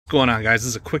Going on, guys?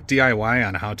 This is a quick DIY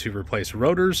on how to replace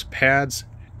rotors, pads,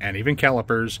 and even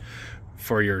calipers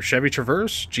for your Chevy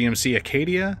Traverse, GMC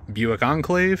Acadia, Buick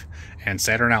Enclave, and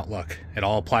Saturn Outlook. It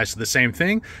all applies to the same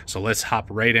thing, so let's hop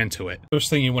right into it. First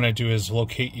thing you want to do is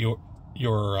locate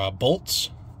your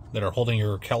bolts that are holding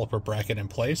your caliper bracket in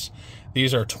place.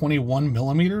 These are 21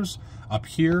 millimeters up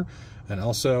here, and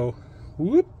also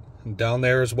whoop, down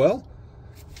there as well.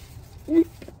 Whoop,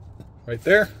 right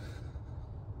there.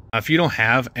 If you don't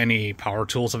have any power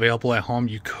tools available at home,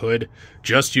 you could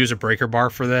just use a breaker bar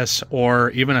for this, or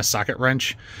even a socket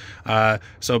wrench.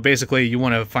 So basically you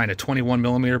want to find a 21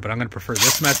 millimeter, but I'm going to prefer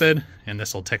this method, and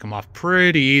this will take them off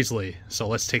pretty easily. So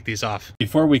let's take these off.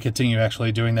 Before we continue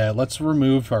actually doing that, let's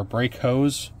remove our brake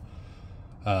hose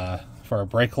for our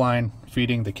brake line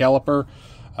feeding the caliper.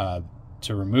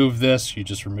 To remove this, you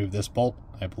just remove this bolt.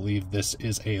 I believe this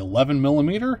is a 11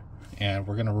 millimeter, and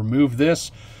we're going to remove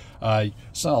this.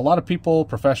 So a lot of people,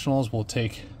 professionals, will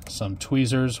take some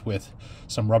tweezers with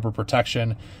some rubber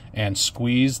protection and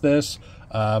squeeze this.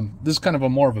 This is kind of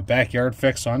more of a backyard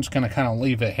fix, so I'm just going to kind of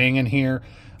leave it hanging here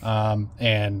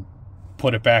and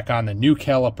put it back on the new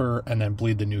caliper and then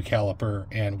bleed the new caliper,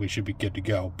 and we should be good to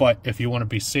go. But if you want to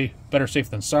be safe, better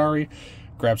safe than sorry,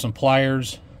 grab some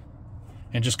pliers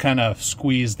and just kind of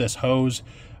squeeze this hose.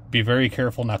 Be very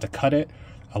careful not to cut it.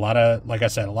 Like I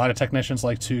said, a lot of technicians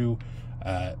like to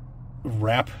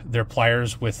wrap their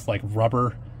pliers with like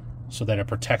rubber so that it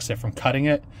protects it from cutting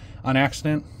it on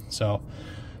accident. So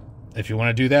if you want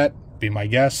to do that, be my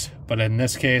guest. But in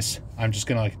this case, I'm just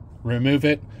gonna remove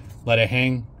it, let it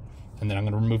hang, and then I'm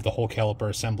gonna remove the whole caliper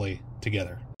assembly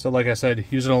together. So like I said,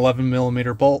 use an 11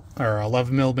 millimeter bolt, or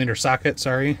 11 millimeter socket,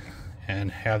 sorry,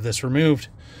 and have this removed.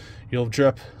 You'll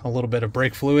drip a little bit of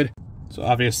brake fluid. So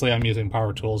obviously I'm using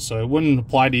power tools, so it wouldn't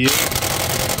apply to you,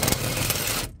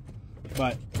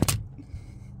 but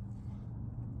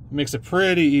it makes it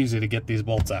pretty easy to get these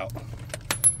bolts out.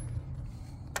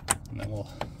 And then we'll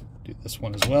do this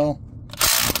one as well.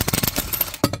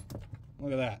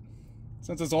 Look at that.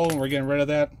 Since it's old and we're getting rid of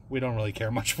that, we don't really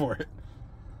care much for it.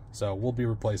 So we'll be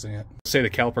replacing it. Say the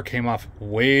caliper came off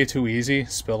way too easy,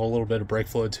 spilled a little bit of brake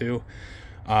fluid too.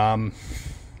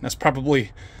 That's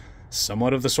probably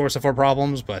somewhat of the source of our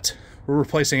problems, but we're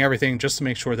replacing everything just to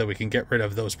make sure that we can get rid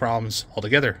of those problems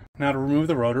altogether. Now to remove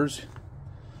the rotors,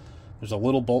 there's a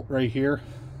little bolt right here.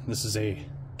 This is a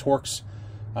Torx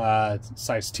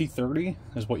size T30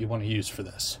 is what you want to use for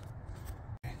this.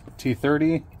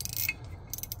 T30.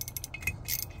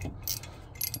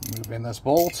 Move in this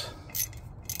bolt.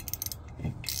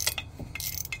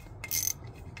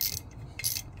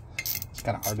 It's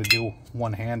kind of hard to do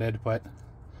one-handed, but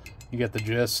you get the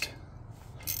gist.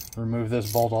 Remove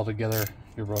this bolt altogether,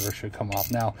 your rotor should come off.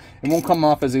 Now, it won't come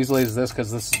off as easily as this because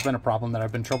this has been a problem that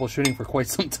I've been troubleshooting for quite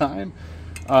some time.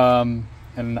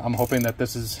 And I'm hoping that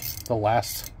this is the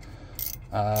last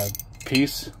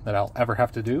piece that I'll ever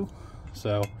have to do.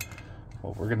 So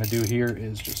what we're going to do here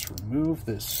is just remove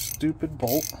this stupid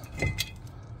bolt.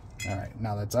 All right,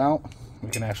 now that's out, we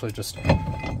can actually just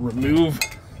remove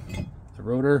the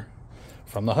rotor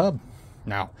from the hub.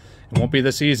 Now, it won't be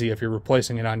this easy if you're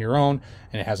replacing it on your own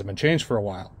and it hasn't been changed for a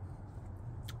while.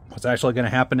 What's actually going to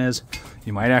happen is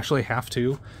you might actually have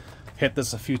to hit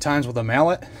this a few times with a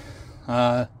mallet.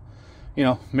 You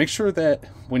know, make sure that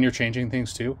when you're changing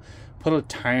things too, put a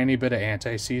tiny bit of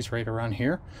anti-seize right around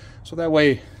here, so that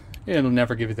way it'll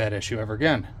never give you that issue ever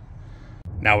again.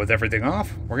 Now with everything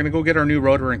off, we're going to go get our new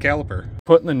rotor and caliper.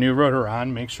 Putting the new rotor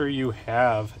on, make sure you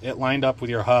have it lined up with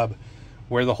your hub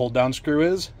where the hold down screw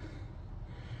is.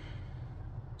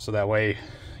 So that way,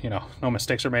 you know, no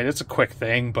mistakes are made. It's a quick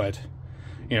thing, but,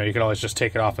 you know, you can always just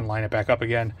take it off and line it back up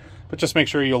again. But just make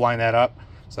sure you line that up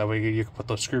so that way you can put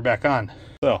the screw back on.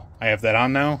 So I have that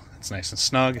on now. It's nice and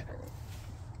snug.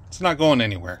 It's not going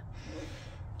anywhere.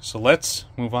 So let's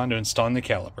move on to installing the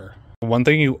caliper. One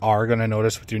thing you are going to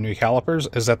notice with your new calipers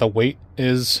is that the weight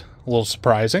is a little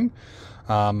surprising.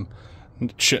 It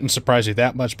shouldn't surprise you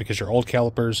that much because you're old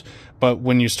calipers, but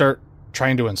when you start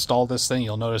trying to install this thing,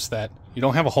 you'll notice that you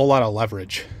don't have a whole lot of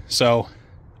leverage. So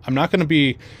I'm not going to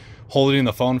be holding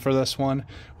the phone for this one.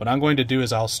 What I'm going to do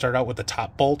is I'll start out with the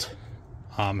top bolt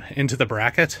into the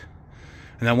bracket,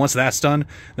 and then once that's done,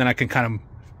 then I can kind of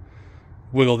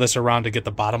wiggle this around to get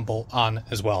the bottom bolt on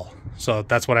as well. So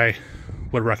that's what I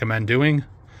would recommend doing.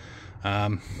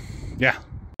 Yeah.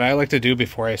 What I like to do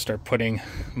before I start putting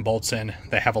bolts in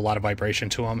that have a lot of vibration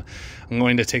to them, I'm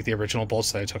going to take the original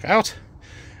bolts that I took out.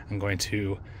 I'm going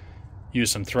to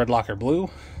use some thread locker blue,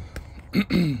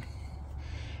 and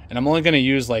I'm only going to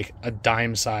use like a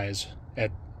dime size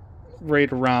at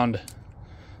right around,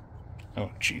 oh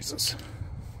Jesus,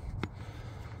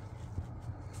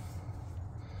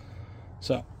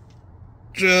 So,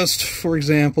 just for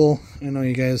example, I know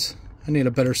you guys, I need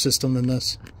a better system than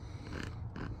this.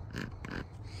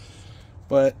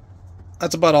 But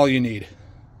that's about all you need,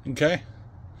 okay?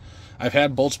 I've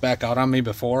had bolts back out on me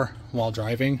before while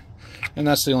driving, and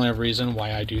that's the only reason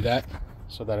why I do that,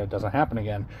 so that it doesn't happen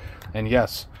again. And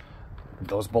yes,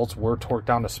 those bolts were torqued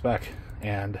down to spec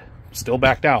and still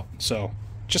backed out, so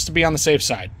just to be on the safe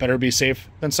side, better be safe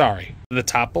than sorry. The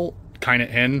top bolt kind of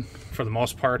in for the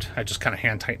most part. I just kind of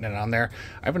hand tighten it on there.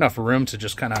 I have enough room to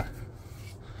just kind of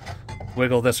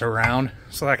wiggle this around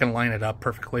so that I can line it up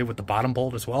perfectly with the bottom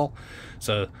bolt as well.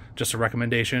 So just a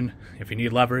recommendation, if you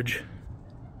need leverage,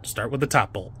 start with the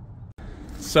top bolt.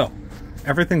 So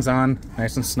everything's on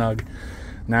nice and snug.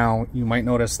 Now you might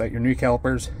notice that your new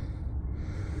calipers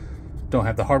don't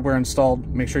have the hardware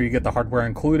installed. Make sure you get the hardware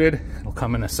included. It'll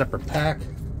come in a separate pack.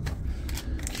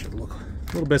 Should look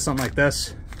a little bit something like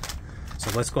this. So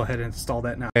let's go ahead and install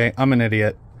that now. Okay, I'm an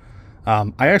idiot.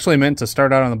 I actually meant to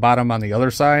start out on the bottom on the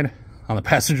other side, on the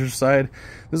passenger side.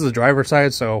 This is the driver's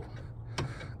side, so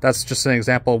that's just an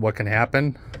example of what can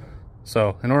happen.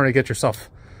 So in order to get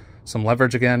yourself some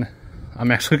leverage again,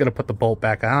 I'm actually going to put the bolt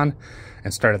back on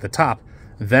and start at the top,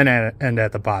 then end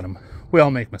at the bottom. We all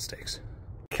make mistakes.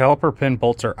 Caliper pin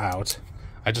bolts are out.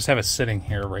 I just have it sitting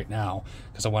here right now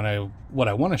because what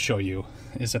I want to show you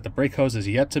is that the brake hose is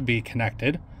yet to be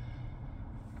connected.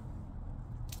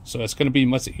 So it's going to be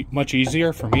much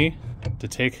easier for me to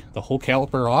take the whole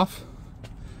caliper off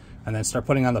and then start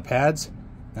putting on the pads.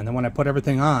 And then when I put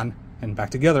everything on and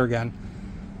back together again,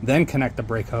 then connect the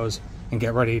brake hose and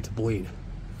get ready to bleed.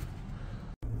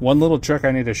 One little trick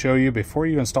I need to show you before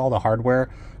you install the hardware,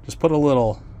 just put a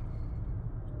little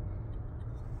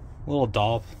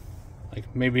dollop,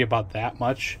 like maybe about that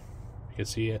much, you can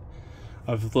see it,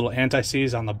 of little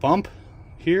anti-seize on the bump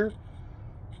here.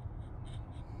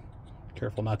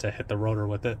 Careful not to hit the rotor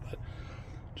with it, but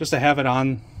just to have it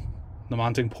on the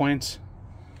mounting points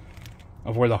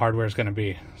of where the hardware is going to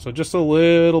be. So just a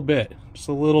little bit, just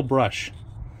a little brush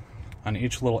on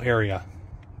each little area.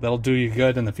 That'll do you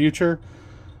good in the future.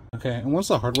 Okay, and once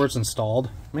the hardware's installed,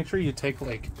 make sure you take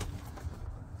like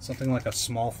something like a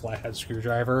small flathead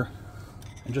screwdriver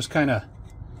and just kind of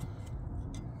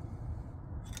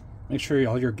make sure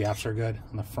all your gaps are good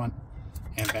on the front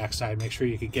and back side. Make sure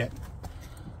you can get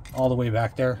all the way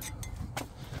back there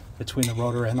between the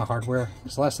rotor and the hardware.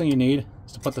 Because the last thing you need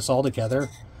is to put this all together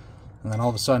and then all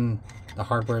of a sudden the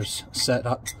hardware's set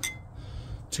up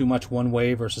too much one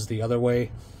way versus the other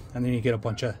way, and then you get a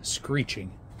bunch of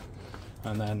screeching,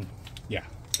 and then yeah,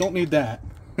 don't need that.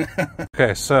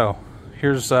 Okay, so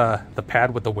here's the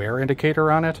pad with the wear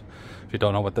indicator on it. If you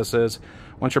don't know what this is,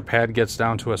 once your pad gets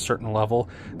down to a certain level,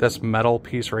 this metal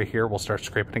piece right here will start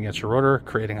scraping against your rotor,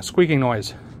 creating a squeaking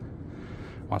noise.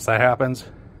 Once that happens,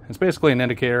 it's basically an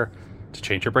indicator to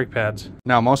change your brake pads.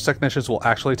 Now, most technicians will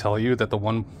actually tell you that the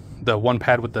one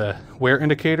pad with the wear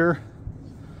indicator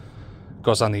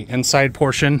goes on the inside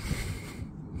portion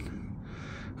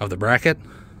of the bracket.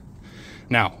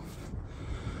 Now,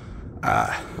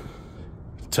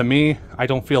 to me, I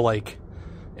don't feel like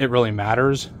it really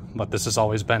matters, but this has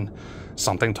always been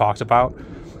something talked about.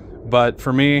 But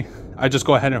for me, I just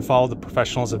go ahead and follow the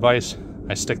professional's advice.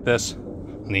 I stick this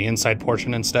on the inside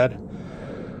portion instead.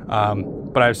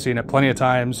 But I've seen it plenty of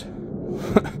times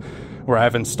where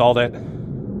I've installed it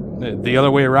the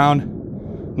other way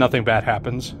around, nothing bad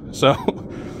happens. So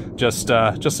just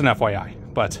an FYI.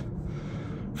 But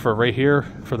for right here,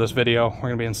 for this video, we're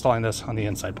going to be installing this on the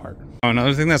inside part.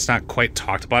 Another thing that's not quite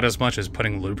talked about as much is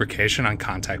putting lubrication on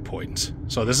contact points.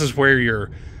 So this is where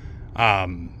your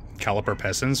caliper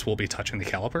pistons will be touching the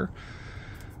caliper,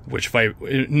 which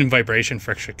vibration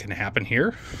friction can happen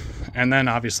here. And then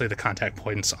obviously the contact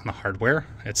points on the hardware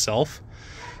itself.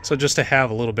 So just to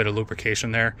have a little bit of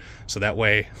lubrication there, so that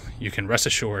way you can rest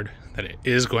assured that it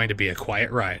is going to be a quiet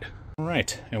ride. All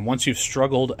right, and once you've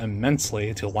struggled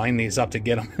immensely to line these up to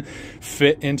get them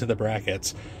fit into the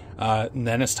brackets,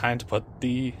 then it's time to put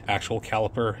the actual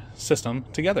caliper system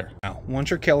together. Now,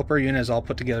 once your caliper unit is all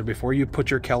put together, before you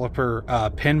put your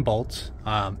caliper pin bolts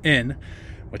in,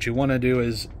 what you want to do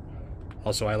is,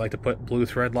 also I like to put blue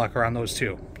thread locker on those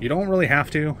too. You don't really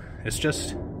have to, it's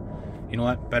just, you know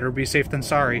what, better be safe than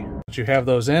sorry. Once you have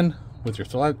those in with your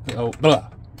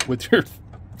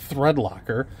thread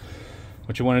locker,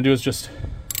 what you want to do is just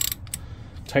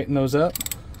tighten those up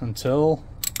until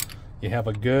you have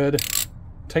a good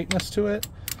tightness to it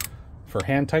for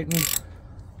hand tighten,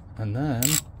 and then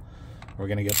we're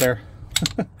gonna get there.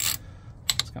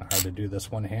 It's kind of hard to do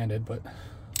this one-handed, but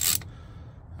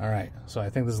all right, so I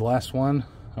think this is the last one.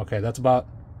 Okay, that's about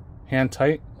hand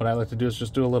tight. What I like to do is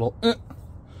just do a little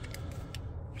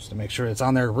just to make sure it's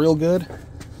on there real good.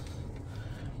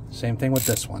 Same thing with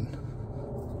this one.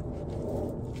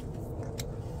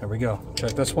 There we go.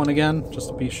 Check this one again, just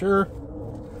to be sure.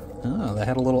 Oh, that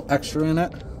had a little extra in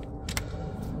it.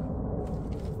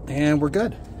 And we're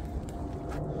good.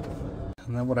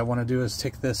 And then what I want to do is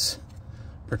take this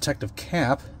protective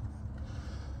cap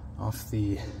off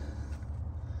the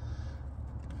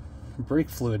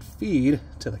brake fluid feed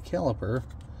to the caliper.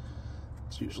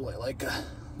 It's usually like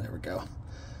there we go.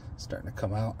 It's starting to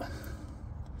come out.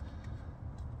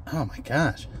 Oh my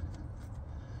gosh.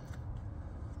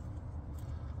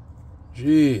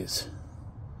 Jeez.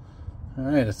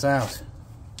 Alright, it's out.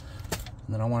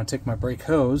 And then I want to take my brake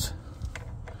hose,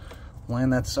 line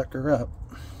that sucker up.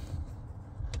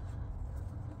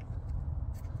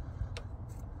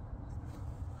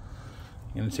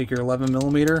 You're going to take your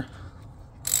 11mm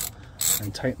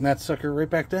and tighten that sucker right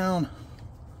back down.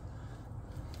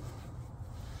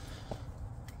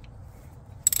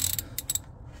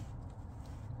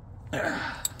 There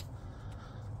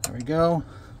we go.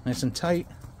 Nice and tight.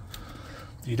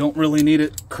 You don't really need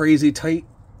it crazy tight.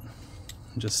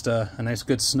 Just a nice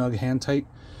good snug hand tight.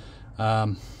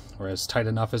 Or as tight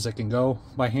enough as it can go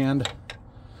by hand.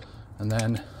 And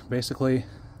then basically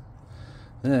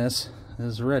this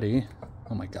is ready.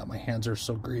 Oh my god, my hands are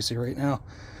so greasy right now.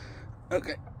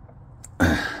 Okay.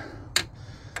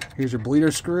 Here's your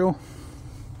bleeder screw.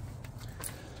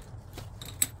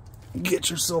 Get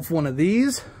yourself one of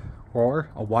these, or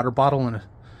a water bottle and a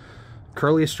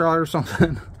curly straw or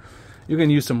something. You can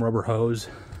use some rubber hose,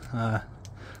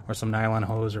 or some nylon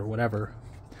hose or whatever.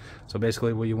 So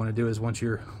basically what you want to do is once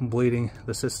you're bleeding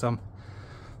the system,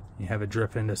 you have it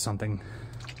drip into something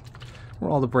where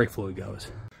all the brake fluid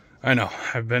goes. I know,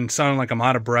 I've been sounding like I'm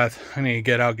out of breath. I need to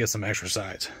get out, get some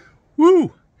exercise.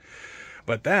 Woo!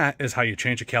 But that is how you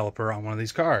change a caliper on one of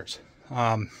these cars.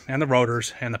 And the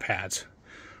rotors and the pads.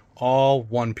 All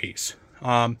one piece.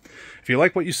 If you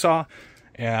like what you saw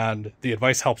and the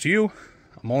advice helps you,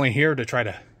 I'm only here to try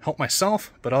to help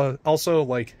myself, but also,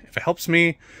 like, if it helps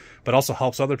me, but also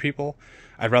helps other people,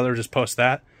 I'd rather just post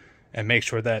that and make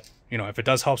sure that, you know, if it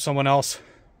does help someone else,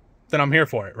 then I'm here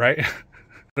for it, right?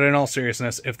 But in all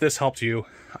seriousness, if this helped you,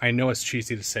 I know it's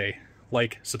cheesy to say,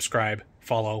 like, subscribe,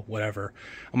 follow, whatever.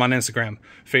 I'm on Instagram,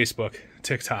 Facebook,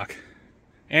 TikTok,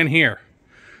 and here.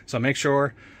 So make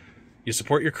sure you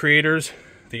support your creators.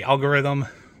 The algorithm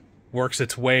works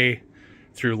its way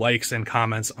through likes and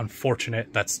comments.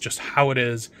 Unfortunate, that's just how it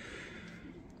is.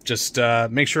 Just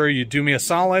make sure you do me a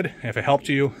solid. If it helped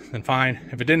you, then fine.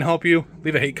 If it didn't help you,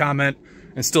 leave a hate comment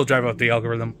and still drive up the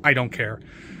algorithm. I don't care.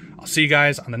 I'll see you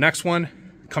guys on the next one.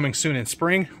 Coming soon in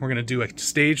spring, we're going to do a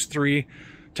Stage 3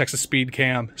 Texas Speed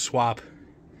Cam swap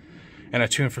and a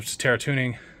tune for Terra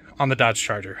Tuning on the Dodge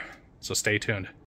Charger. So stay tuned.